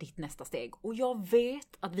till ditt nästa steg. Och jag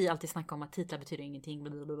vet att vi alltid snackar om att titlar betyder ingenting.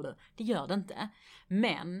 Blablabla. Det gör det inte.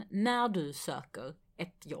 Men när du söker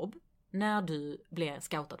ett jobb, när du blir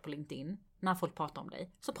scoutad på LinkedIn, när folk pratar om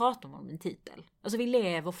dig, så pratar man om din titel. Alltså vi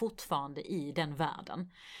lever fortfarande i den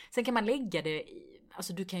världen. Sen kan man lägga det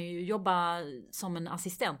alltså du kan ju jobba som en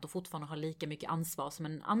assistent och fortfarande ha lika mycket ansvar som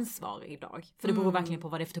en ansvarig idag. För det beror verkligen på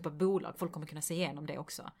vad det är för typ av bolag. Folk kommer kunna se igenom det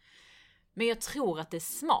också. Men jag tror att det är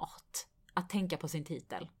smart att tänka på sin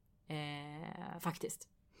titel. Faktiskt.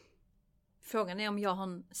 Frågan är om jag har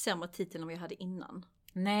en sämre titel än vad jag hade innan.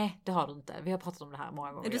 Nej, det har du inte. Vi har pratat om det här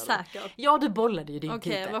många gånger. Är du säker? Ja, du bollade ju din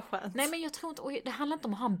titel. Okej, vad skönt. Nej, men jag tror inte, det handlar inte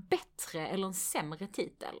om att ha en bättre eller en sämre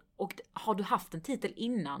titel. Och har du haft en titel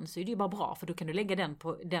innan så är det ju bara bra. För då kan du lägga den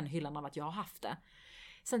på den hyllan av att jag har haft det.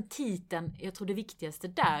 Sen titeln, jag tror det viktigaste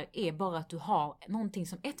där är bara att du har någonting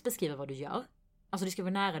som beskriver vad du gör. Alltså det ska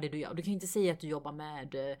vara nära det du gör. Du kan ju inte säga att du jobbar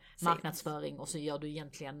med marknadsföring och så gör du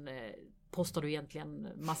egentligen, postar du egentligen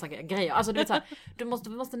massa grejer. Alltså du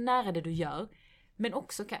måste nära det du gör. Men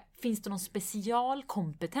också, finns det någon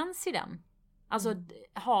specialkompetens i den? Alltså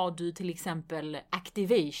har du till exempel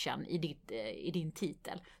activation i din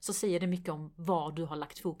titel, så säger det mycket om var du har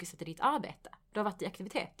lagt fokuset i ditt arbete. Du har varit i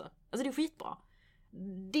aktiviteter. Alltså det är skitbra.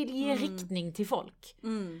 Det ger riktning till folk.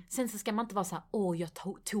 Sen så ska man inte vara så här, jag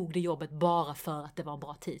tog det jobbet bara för att det var en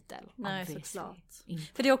bra titel. Nej, såklart.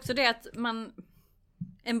 För det är också det att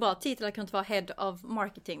En bra titel hade kunnat vara Head of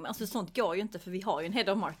Marketing. Men alltså sånt går ju inte för vi har ju en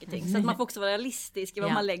Head of Marketing. Så att man får också vara realistisk i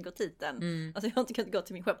vad man lägger titeln. Alltså jag har inte kunnat gå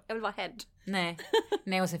till min chef. Jag vill vara Head.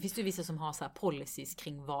 Nej, och sen finns det ju vissa som har så här policies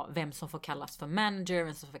kring vem som får kallas för manager,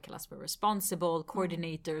 vem som får kallas för responsible,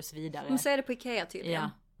 coordinator och så vidare. Men så är det på Ikea tydligen. Ja.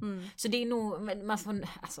 Så det är nog, man får,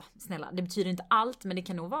 alltså snälla, det betyder inte allt, men det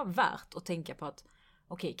kan nog vara värt att tänka på att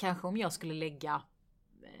okej, kanske om jag skulle lägga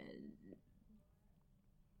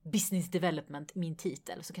business development i min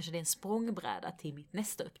titel så kanske det är en språngbräda till mitt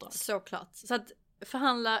nästa uppdrag. Såklart. Så att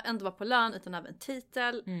förhandla inte bara på lön utan även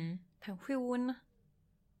titel, pension,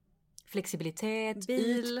 flexibilitet,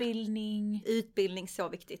 bil, utbildning. Utbildning, så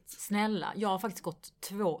viktigt. Snälla, jag har faktiskt gått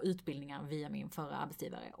 2 utbildningar via min förra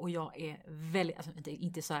arbetsgivare och jag är väldigt, alltså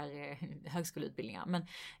inte så här högskoleutbildningar, men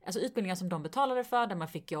alltså utbildningar som de betalade för, där man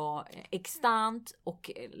fick gå externt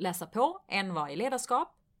och läsa på. En var i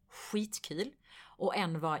ledarskap, skitkul, och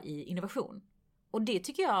en var i innovation. Och det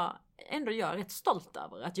tycker jag ändå jag är rätt stolt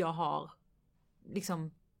över, att jag har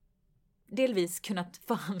liksom delvis kunnat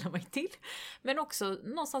förhandla mig till. Men också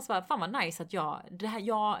någonstans var fan vad nice att jag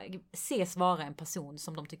ses vara en person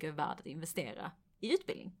som de tycker är värd att investera i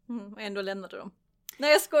utbildning. Och ändå lämnade de.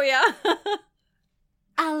 Nej, jag skojar!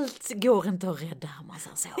 Allt går inte att rädda, man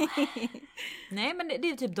säger så. Nej, men det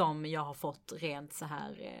är typ de jag har fått rent så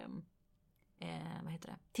här vad heter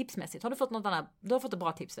det? Tipsmässigt. Har du fått något annat? Du har fått ett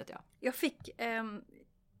bra tips, vet jag. Jag fick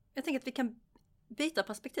jag tänker att vi kan byta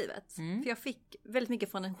perspektivet. För jag fick väldigt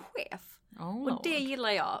mycket från en chef. Och det gillar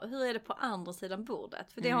jag. Hur är det på andra sidan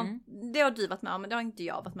bordet? För det har du varit med om, men det har inte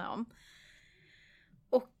jag varit med om.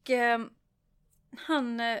 Och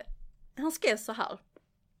han skrev så här.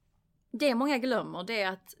 Det många glömmer, det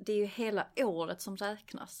är att det är ju hela året som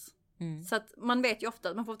räknas. Så att man vet ju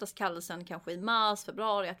ofta, man får oftast kallelsen kanske i mars,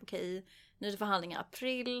 februari, att okej, nu är det förhandlingar i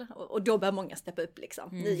april och då börjar många steppa upp liksom.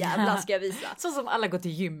 Nu jävlar ska jag visa. Så som alla går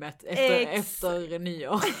till gymmet efter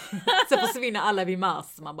nyår. Så försvinner alla vid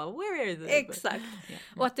mars. Man bara, where is it? Exakt.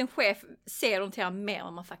 Och att en chef ser och till mer än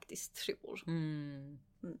vad man faktiskt tror.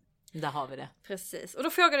 Där har vi det. Precis. Och då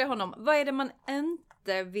frågade jag honom, vad är det man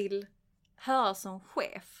inte vill höra som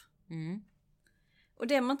chef? Och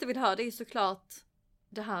det man inte vill höra, det är ju såklart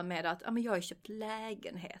det här med att men jag har ju köpt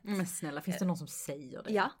lägenhet. Men snälla, finns det någon som säger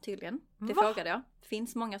det? Ja, tydligen. Det frågade jag. Det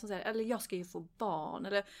finns många som säger, eller jag ska ju få barn.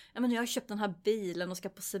 Eller, men jag har köpt den här bilen och ska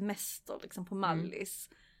på semester liksom på Mallis.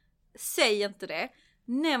 Säg inte det.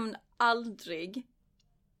 Nämn aldrig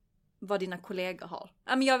vad dina kollegor har.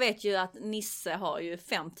 Men jag vet ju att Nisse har ju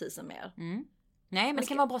 5000 mer. Nej, men det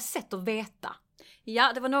kan vara bra sätt att veta.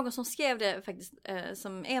 Ja, det var någon som skrev det faktiskt,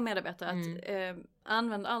 som är medarbetare, att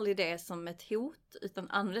använd aldrig det som ett hot,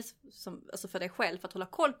 utan använd det som, alltså för dig själv, för att hålla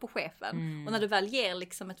koll på chefen. Och när du väl ger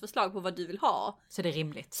liksom ett förslag på vad du vill ha, så är det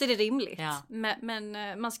rimligt. Ja.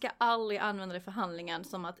 Men man ska aldrig använda det i förhandlingen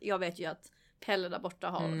som att jag vet ju att Pelle där borta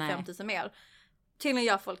har 5000 mer. Tydligen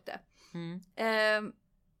gör folk det.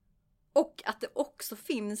 Och att det också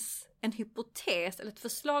finns en hypotes eller ett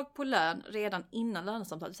förslag på lön redan innan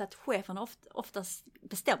lönesamtalet. Så att chefen har oftast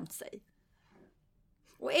bestämt sig.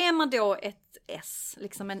 Och är man då ett S,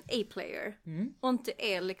 liksom en A-player, och inte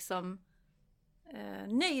är liksom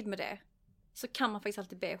nöjd med det, så kan man faktiskt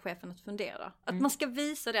alltid be chefen att fundera. Att man ska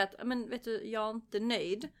visa det att, men vet du, jag är inte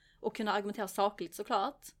nöjd, och kunna argumentera sakligt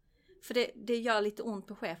såklart. För det gör lite ont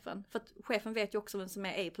på chefen. För att chefen vet ju också vem som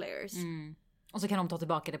är A-players. Och så kan de ta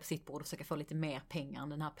tillbaka det på sitt bord och försöka få lite mer pengar än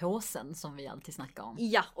den här påsen som vi alltid snackar om.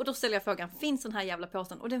 Ja, och då ställer jag frågan, finns den här jävla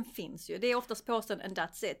påsen? Och den finns ju. Det är oftast påsen and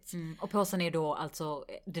that's it. Och påsen är då alltså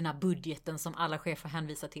den här budgeten som alla chefer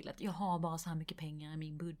hänvisar till. Att jag har bara så här mycket pengar i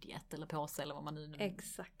min budget eller påse eller vad man nu...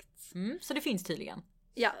 Exakt. Så det finns tydligen.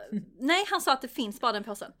 Ja, nej, han sa att det finns bara den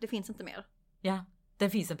påsen. Det finns inte mer. Ja, det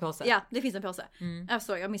finns en påse. Ja, det finns en påse.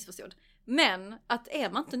 Alltså, jag missförstod. Men att är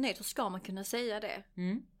man inte nöjd så ska man kunna säga det.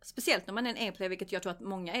 Speciellt när man är en A-player, vilket jag tror att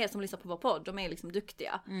många är som lyssnar på vår podd. De är liksom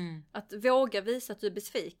duktiga. Att våga visa att du är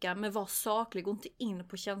besviken, men var saklig och inte in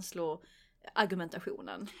på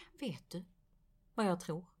känsloargumentationen. Vet du vad jag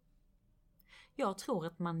tror? Jag tror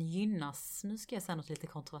att man gynnas. Nu ska jag säga något lite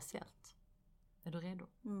kontroversiellt. Är du redo?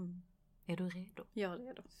 Är du redo? Jag är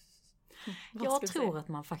redo. Jag tror att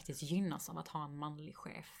man faktiskt gynnas av att ha en manlig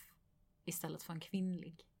chef istället för en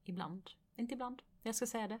kvinnlig. Ibland. Inte ibland. Jag ska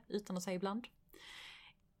säga det utan att säga ibland.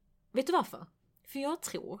 Vet du varför? För jag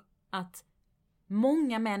tror att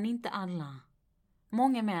många män, inte alla,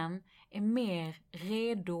 många män är mer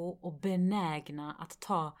redo och benägna att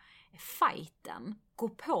ta fighten, gå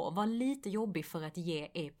på, vara lite jobbig för att ge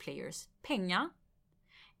A-players pengar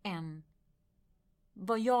än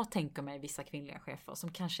vad jag tänker mig vissa kvinnliga chefer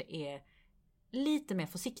som kanske är lite mer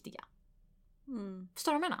försiktiga.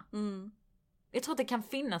 Förstår du vad jag menar? Jag tror att det kan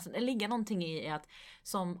ligga någonting i att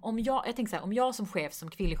om jag som chef,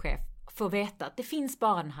 som kvinnlig chef får veta att det finns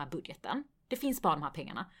bara den här budgeten. Det finns bara de här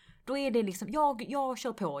pengarna. Då är det liksom, jag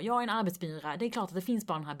kör på, jag är en arbetsbyrå. Det är klart att det finns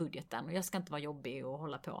bara den här budgeten och jag ska inte vara jobbig och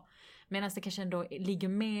hålla på. Medan det kanske ändå ligger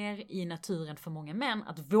mer i naturen för många män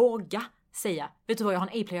att våga säga, vet du vad, jag har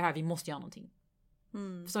en A-player här, vi måste göra någonting.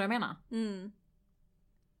 Förstår du vad jag menar?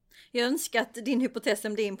 Jag önskar att din hypotes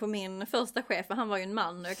blir in på min första chef, för han var ju en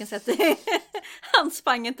man och jag kan säga att han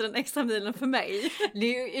sprang inte den extra milen för mig.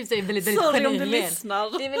 Det är ju väldigt Sorry generell. om du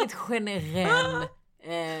lyssnar. Det är väldigt generell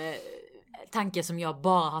tanke som jag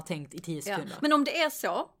bara har tänkt i 10 sekunder. Ja. Men om det är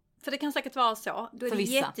så, för det kan säkert vara så, då är För det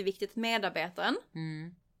vissa. jätteviktigt att medarbetaren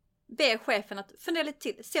ber chefen att fundera lite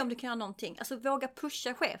till, se om du kan göra någonting. Alltså våga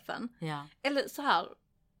pusha chefen. Ja. Eller så här,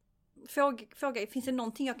 fråga, finns det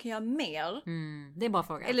någonting jag kan göra mer? Det är bara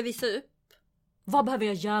fråga. Eller visa upp. Vad behöver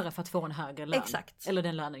jag göra för att få en högre lön? Exakt. Eller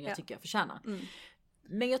den lönen jag tycker jag förtjänar.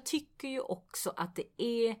 Men jag tycker ju också att det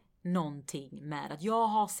är någonting med att jag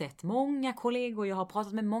har sett många kollegor, jag har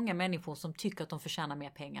pratat med många människor som tycker att de förtjänar mer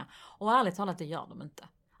pengar. Och ärligt talat, det gör de inte.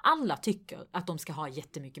 Alla tycker att de ska ha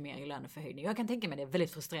jättemycket mer i löneförhöjning. Jag kan tänka mig det är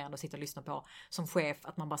väldigt frustrerande att sitta och lyssna på som chef,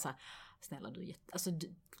 att man bara säger, snälla du,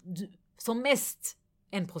 du som mest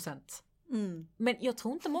 1%. Men jag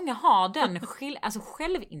tror inte många har den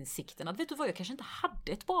självinsikten att vet du vad, jag kanske inte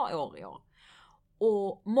hade ett bra år i år.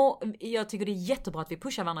 Och jag tycker det är jättebra att vi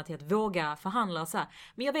pushar varandra till att våga förhandla så här.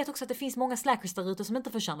 Men jag vet också att det finns många slackers där ute som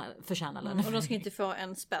inte förtjänar lön. Och de ska inte få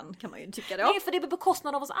en spänn, kan man ju tycka då. Nej, för det är på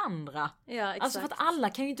bekostnad av oss andra. Ja, exakt. Alltså för att alla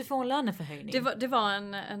kan ju inte få en löneförhöjning. Det var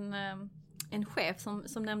en chef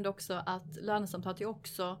som nämnde också att lönesamtalet är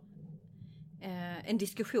också en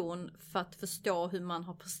diskussion för att förstå hur man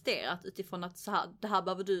har presterat utifrån att så här, det här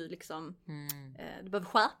behöver du liksom, du behöver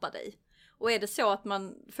skärpa dig. Och är det så att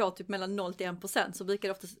man får typ mellan 0 till 1% så brukar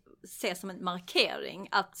det ofta ses som en markering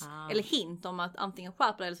eller hint om att antingen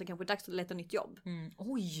skärpa dig eller så kanske det är dags att leta nytt jobb.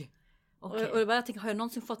 Oj! Okay. Och jag tänker, har jag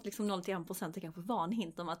någonsin fått liksom 0 till 1%? Det kanske var en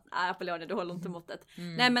hint om att Apollonia, du håller inte måttet.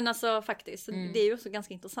 Nej men alltså faktiskt, det är ju också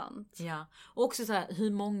ganska intressant. Ja, och också så här,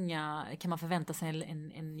 hur många kan man förvänta sig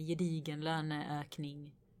en gedigen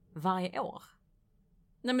löneökning varje år?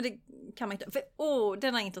 Nej men det kan man inte,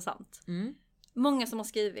 den är intressant. Många som har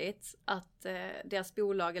skrivit att deras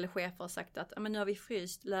bolag eller chefer har sagt att men nu har vi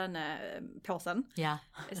fryst lönepåsen. Ja.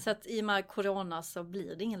 Så att i och med corona så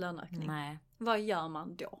blir det ingen löneökning. Nej. Vad gör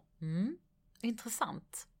man då?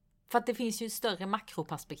 Intressant. För att det finns ju större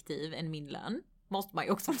makroperspektiv än min lön. Måste man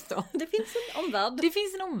ju också förstå. Det finns en omvärld. Det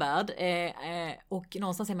finns en omvärld. Och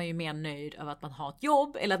någonstans är man ju mer nöjd över att man har ett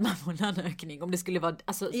jobb eller att man får en löneökning. Om det skulle vara,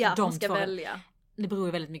 alltså, man ska välja. Det beror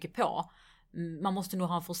ju väldigt mycket på. Man måste nog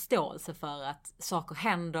ha en förståelse för att saker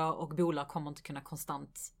händer och bolag kommer inte kunna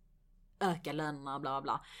konstant öka lönerna, bla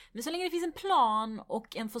bla. Men så länge det finns en plan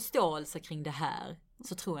och en förståelse kring det här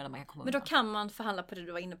så tror jag att man kan komma. Men då kan man förhandla på det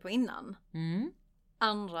du var inne på innan.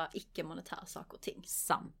 Andra icke-monetära saker och ting.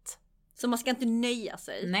 Sant. Så man ska inte nöja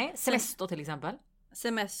sig. Nej, semester till exempel.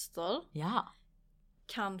 Semester. Ja.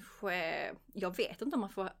 Kanske, jag vet inte om man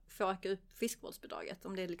får öka upp friskvårdsbidraget.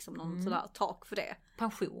 Om det är liksom någon sådär tak för det.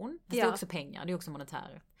 Pension, det är också pengar, det är också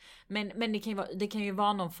monetärt. Men det kan ju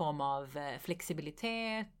vara någon form av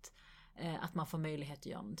flexibilitet. Att man får möjlighet att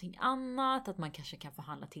göra någonting annat. Att man kanske kan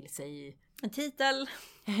förhandla till sig en titel.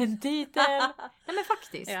 Nej men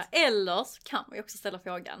faktiskt. Ja, eller så kan man ju också ställa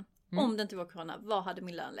frågan. Om det inte var corona, vad hade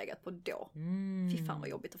min lön legat på då? Fy fan vad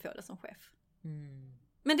jobbigt att få det som chef.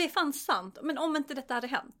 Men det är fan sant. Men om inte detta hade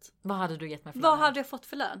hänt. Vad hade du gett mig för lön? Vad hade jag fått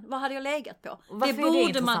för lön? Vad hade jag legat på? Varför det borde är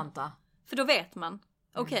det intressant då? För då vet man.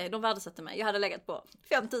 Okej, de värdesätter mig. Jag hade legat på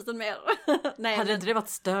 5 000 mer. Nej, hade inte det varit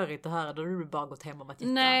störigt att höra? Då hade du bara gått hem och varit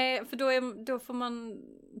gitta. Nej, för då får man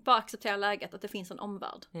bara acceptera läget. Att det finns en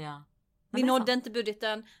omvärld. Ja. Vi nådde inte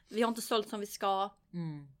budgeten. Vi har inte sålt som vi ska.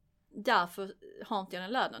 Därför har inte jag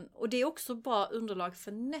den lönen. Och det är också bra underlag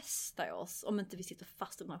för nästa års. Om inte vi sitter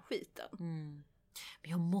fast i den här skiten.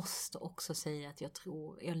 Men jag måste också säga att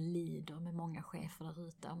jag lider med många chefer där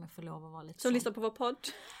ute, om jag får lov att vara lite som lyssnar på vår podd.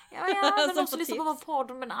 Ja, men de som lyssnar på vår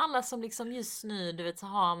podd, men alla som liksom just nu, du vet, så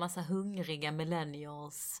har en massa hungriga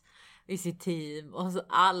millennials i sitt team och så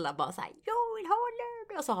alla bara så här, jag vill ha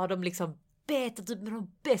lön, och så har de liksom betat ut med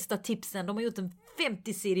de bästa tipsen. De har gjort en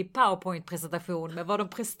 50-sidig PowerPoint-presentation med vad de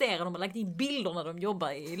presterar. De har lagt in bilder när de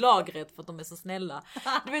jobbar i lagret för att de är så snälla.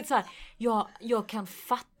 Du vet så här, jag kan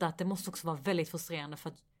fatta att det måste också vara väldigt frustrerande, för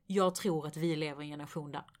att jag tror att vi lever i en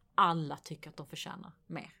generation där alla tycker att de förtjänar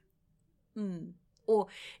mer.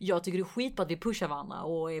 Och jag tycker det är skitbra att vi pushar varandra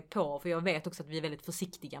och är på, för jag vet också att vi är väldigt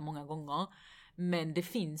försiktiga många gånger. Men det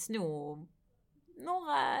finns nog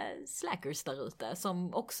några slackers där ute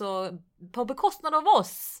som också på bekostnad av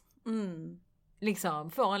oss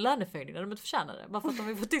liksom får en löneföljning när de inte förtjänar det. Bara för att de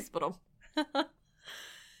vill få tyst på dem.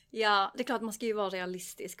 Ja, det är klart man ska ju vara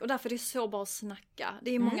realistisk och därför är det så bra att snacka.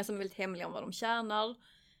 Det är många som är väldigt hemliga om vad de tjänar.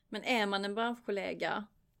 Men är man en branschkollega,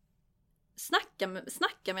 snacka med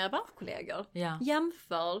era branschkollegor. Ja.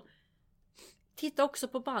 Jämför. Titta också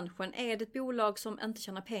på branschen. Är det ett bolag som inte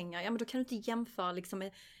tjänar pengar? Ja, men då kan du inte jämföra liksom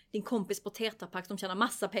med din kompis på Tetrapak som tjänar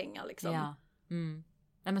massa pengar liksom. Ja.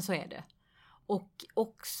 Nej, men så är det. Och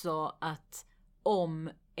också att om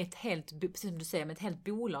precis som du säger, om ett helt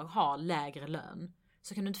bolag har lägre lön,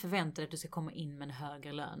 så kan du inte förvänta dig att du ska komma in med en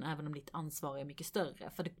högre lön även om ditt ansvar är mycket större.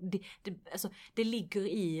 För det ligger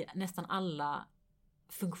i nästan alla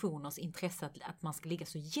funktioners intresse att man ska ligga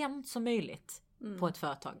så jämnt som möjligt på ett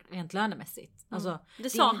företag, rent lönemässigt. Alltså, det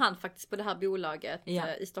sa han faktiskt på det här bolaget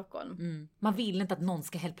i Stockholm. Man vill inte att någon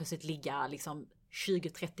ska helt plötsligt ligga liksom 20,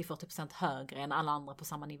 30, 40% högre än alla andra på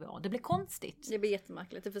samma nivå. Det blir konstigt. Det blir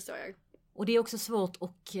jättemärkligt, det förstår jag. Och det är också svårt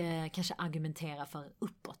att kanske argumentera för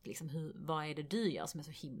uppåt. Liksom, vad är det du gör som är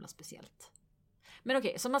så himla speciellt? Men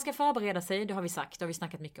okej, så man ska förbereda sig, det har vi sagt, det har vi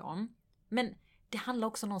snackat mycket om. Men det handlar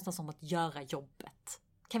också någonstans om att göra jobbet.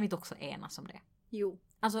 Kan vi inte också enas om det? Jo.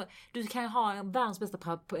 Alltså, du kan ha en världens bästa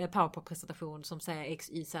PowerPoint-presentation som säger X,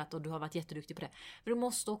 Y, Z och du har varit jätteduktig på det. Men du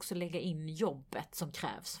måste också lägga in jobbet som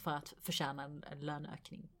krävs för att förtjäna en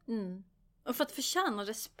löneökning. Och för att förtjäna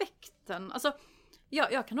respekten. Alltså,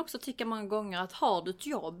 jag kan också tycka många gånger att har du ett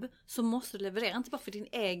jobb så måste du leverera. Inte bara för din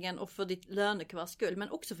egen och för ditt lönekuvars skull,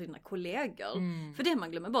 men också för dina kollegor. För det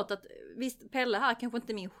man glömmer bort att visst, Pelle här kanske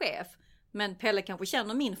inte är min chef. Men Pelle kanske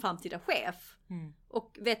känner min framtida chef.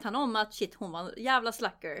 Och vet han om att shit, hon var en jävla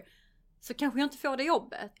slacker, så kanske jag inte får det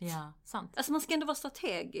jobbet. Ja, sant. Alltså man ska ändå vara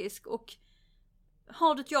strategisk. Och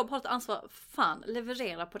har du ett jobb, har du ett ansvar, fan,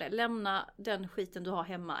 leverera på det. Lämna den skiten du har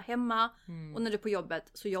hemma. Och när du är på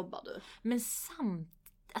jobbet så jobbar du. Men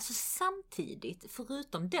samtidigt,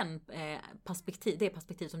 förutom det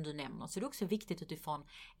perspektiv som du nämner, så är det också viktigt utifrån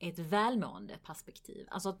ett välmående perspektiv.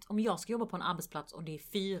 Alltså att om jag ska jobba på en arbetsplats och det är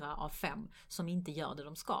 4 av 5 som inte gör det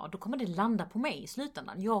de ska, då kommer det landa på mig i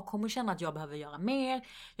slutändan. Jag kommer känna att jag behöver göra mer,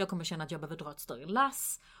 jag kommer känna att jag behöver dra ett större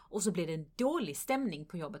lass, och så blir det en dålig stämning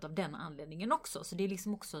på jobbet av den anledningen också. Så det är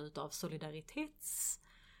liksom också utav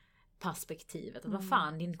solidaritetsperspektivet. Att vad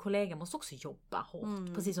fan, din kollega måste också jobba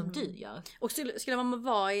hårt, precis som du gör. Och skulle man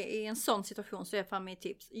vara i en sån situation, så är fan mitt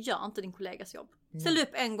tips: gör inte din kollegas jobb. Ställ upp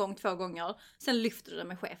 1 gång, 2 gånger, sen lyfter du det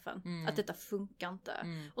med chefen. Att detta funkar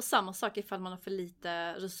inte. Och samma sak ifall man har för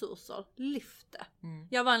lite resurser. Lyft det.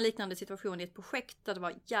 Jag var i en liknande situation i ett projekt där det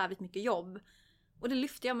var jävligt mycket jobb. Och det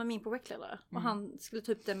lyfte jag med min projektledare. Och han skulle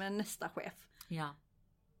ta upp det med nästa chef. Ja.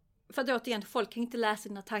 För att återigen, folk kan inte läsa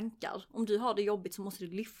dina tankar. Om du har det jobbigt så måste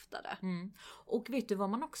du lyfta det. Och vet du vad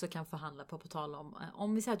man också kan förhandla på tal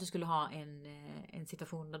om vi säger att du skulle ha en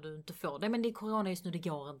situation där du inte får det, men det är corona just nu, det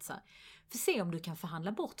går inte så här. För se om du kan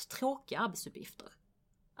förhandla bort tråkiga arbetsuppgifter.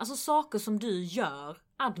 Alltså saker som du gör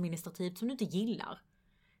administrativt som du inte gillar.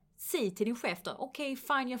 Säg till din chef då, okej,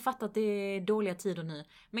 fine, jag fattar att det är dåliga tider nu,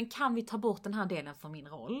 men kan vi ta bort den här delen från min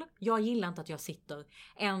roll? Jag gillar inte att jag sitter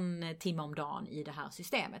 1 timme om dagen i det här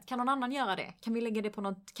systemet. Kan någon annan göra det? Kan vi lägga det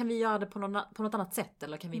kan vi göra det på något annat sätt,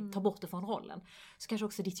 eller kan vi ta bort det från rollen? Så kanske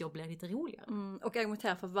också ditt jobb blir lite roligare. Och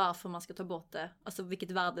argumentera för varför man ska ta bort det. Alltså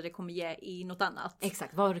vilket värde det kommer ge i något annat.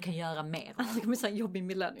 Exakt, vad du kan göra mer. Alltså det kommer säga jobb i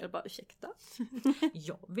millennial, bara ursäkta.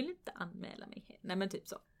 Jag vill inte anmäla mig. Nej men typ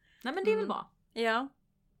så. Nej men det är väl bra. Ja.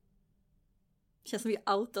 Känns som vi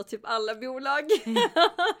outar typ alla bolag.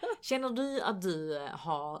 Känner du att du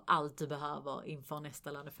har allt du behöver inför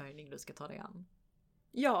nästa löneförhöjning du ska ta dig an?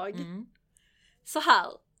 Så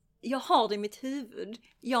här, jag har det i mitt huvud.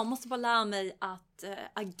 Jag måste bara lära mig att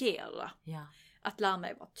agera. Ja. Att lära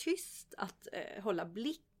mig vara tyst, att hålla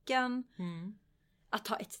blicken, att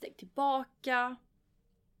ta ett steg tillbaka,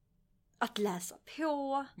 att läsa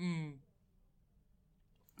på.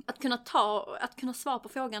 Att kunna svara på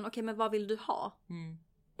frågan, okej, men vad vill du ha?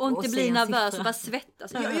 Och inte bli nervös och bara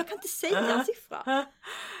svettas. Jag kan inte säga en siffra. Nej,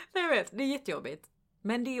 jag vet, det är jättejobbigt.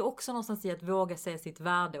 Men det är också någonstans i att våga säga sitt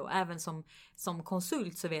värde. Och även som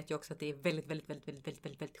konsult så vet jag också att det är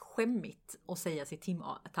väldigt skämmigt att säga sitt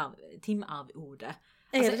timarvode.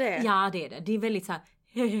 Är det? Ja, det är det. Det är väldigt så här.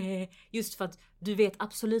 Just för att du vet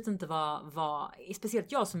absolut inte vad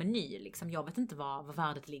speciellt jag som är ny liksom, jag vet inte vad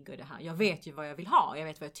värdet ligger i det här. Jag vet ju vad jag vill ha, jag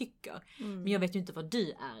vet vad jag tycker, men jag vet ju inte vad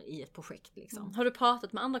du är i ett projekt liksom. Har du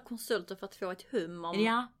pratat med andra konsulter för att få ett hum om...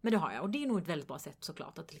 Ja, men det har jag, och det är nog ett väldigt bra sätt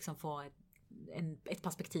såklart att liksom få ett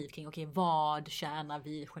perspektiv kring okej, vad tjänar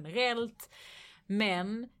vi generellt,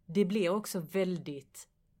 men det blir också väldigt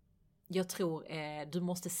Jag tror du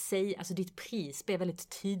måste säga, alltså ditt pris blir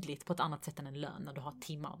väldigt tydligt på ett annat sätt än en lön när du har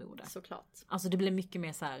timarvode. Såklart. Alltså det blir mycket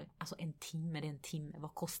mer så här, alltså en timme, det är en timme.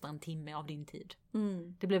 Vad kostar en timme av din tid?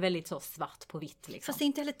 Det blir väldigt så svart på vitt liksom. Fast det är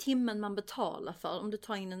inte heller timmen man betalar för. Om du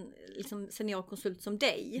tar in en liksom, seniorkonsult som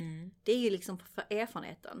dig. Det är ju liksom för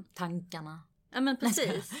erfarenheten. Tankarna. Ja men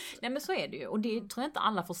precis. Nej men så är det ju. Och det tror jag inte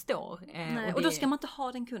alla förstår. Nej, och då ska man inte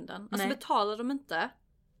ha den kunden. Alltså betalar de inte,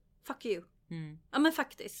 fuck you. Ja men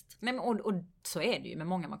faktiskt. Nej, men, och så är det ju med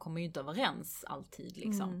många, man kommer ju inte överens alltid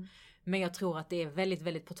liksom. Men jag tror att det är väldigt,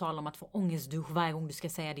 väldigt på tal om att få ångestdusch varje gång du ska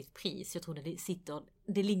säga ditt pris. Jag tror att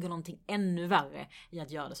det ligger någonting ännu värre i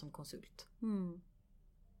att göra det som konsult.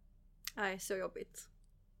 Nej, så jobbigt.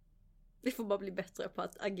 Vi får bara bli bättre på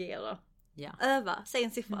att agera. Ja. Öva, säg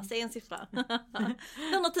en siffra, säg en siffra. 100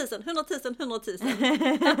 000.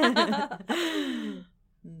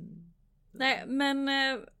 Nej, men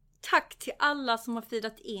tack till alla som har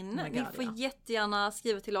fidat in. Ni får jättegärna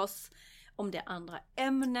skriva till oss om det är andra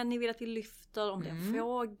ämnen ni vill att vi lyfter, om det är en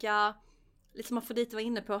fråga. Liksom Afrodite var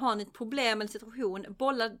inne på, har ni ett problem eller situation,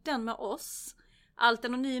 bolla den med oss. Allt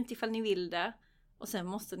anonymt ifall ni vill det. Och sen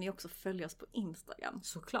måste ni också följa oss på Instagram.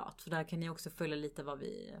 Såklart, för där kan ni också följa lite vad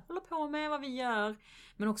vi håller på med, vad vi gör.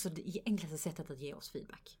 Men också det enklaste sättet att ge oss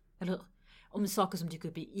feedback. Eller hur? Om det är saker som dyker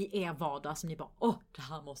upp i er vardag som ni bara, det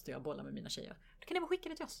här måste jag bolla med mina tjejer. Då kan ni bara skicka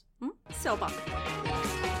det till oss. Så bra.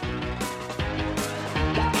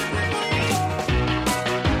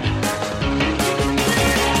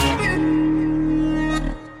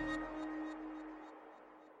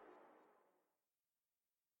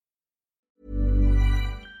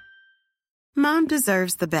 Mom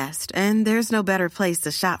deserves the best, and there's no better place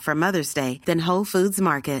to shop for Mother's Day than Whole Foods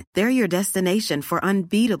Market. They're your destination for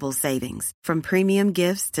unbeatable savings, from premium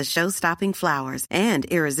gifts to show-stopping flowers and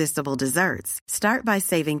irresistible desserts. Start by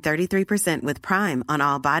saving 33% with Prime on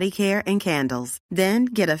all body care and candles. Then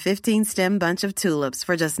get a 15-stem bunch of tulips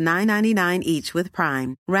for just $9.99 each with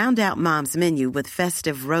Prime. Round out Mom's menu with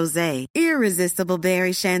festive rosé, irresistible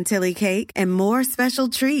berry chantilly cake, and more special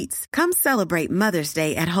treats. Come celebrate Mother's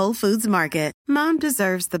Day at Whole Foods Market. Mom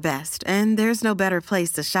deserves the best, and there's no better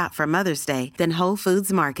place to shop for Mother's Day than Whole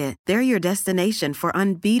Foods Market. They're your destination for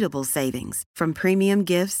unbeatable savings, from premium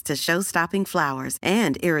gifts to show-stopping flowers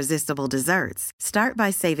and irresistible desserts. Start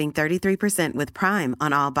by saving 33% with Prime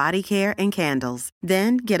on all body care and candles.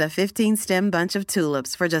 Then get a 15-stem bunch of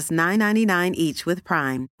tulips for just $9.99 each with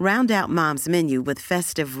Prime. Round out Mom's menu with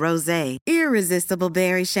festive rosé, irresistible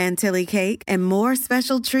berry chantilly cake, and more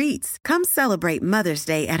special treats. Come celebrate Mother's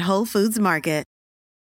Day at Whole Foods Market.